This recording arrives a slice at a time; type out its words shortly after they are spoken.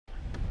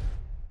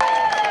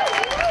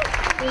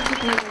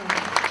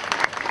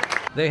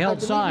They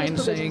held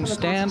signs saying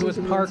 "Stand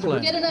with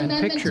Parkland"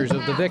 and pictures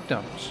of the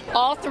victims.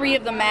 All three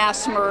of the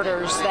mass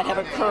murders that have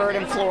occurred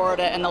in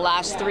Florida in the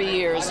last 3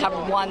 years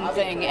have one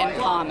thing in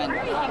common,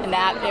 and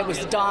that it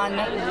was done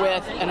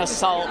with an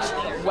assault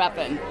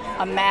weapon,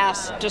 a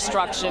mass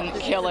destruction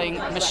killing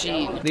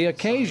machine. The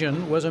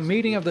occasion was a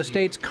meeting of the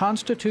state's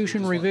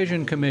Constitution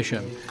Revision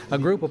Commission, a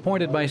group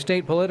appointed by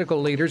state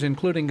political leaders,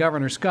 including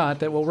Governor Scott,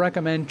 that will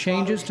recommend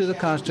changes to the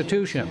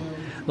Constitution.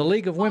 The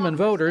League of Women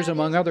Voters,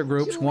 among other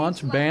groups,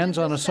 wants bans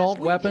on assault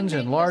weapons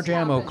and large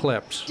ammo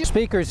clips.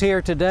 Speakers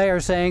here today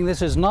are saying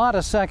this is not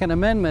a Second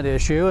Amendment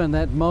issue and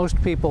that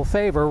most people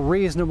favor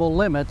reasonable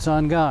limits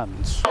on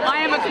guns. I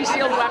am a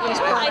concealed weapons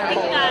permit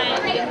holder.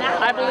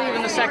 I believe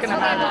in the Second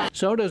Amendment.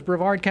 So does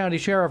Brevard County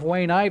Sheriff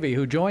Wayne Ivey,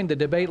 who joined the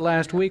debate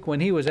last week when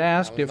he was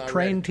asked if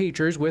trained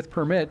teachers with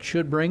permits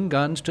should bring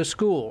guns to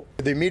school.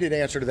 The immediate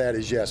answer to that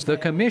is yes. The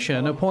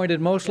commission,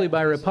 appointed mostly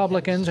by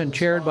Republicans and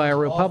chaired by a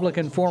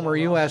Republican former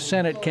U.S.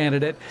 Senate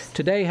candidate,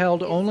 today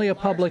held only a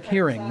public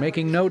hearing,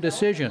 making no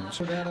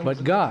decisions,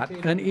 but got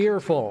an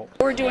earful.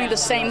 We're doing the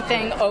same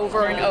thing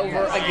over and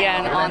over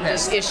again on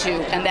this issue,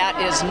 and that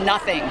is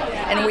nothing.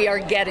 And we are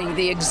getting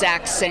the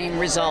exact same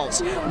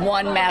results.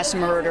 One mass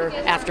murder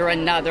after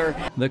another.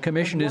 The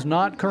commission is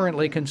not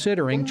currently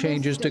considering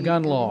changes to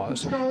gun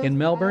laws. In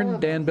Melbourne,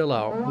 Dan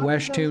Billow,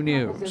 WESH 2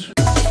 News.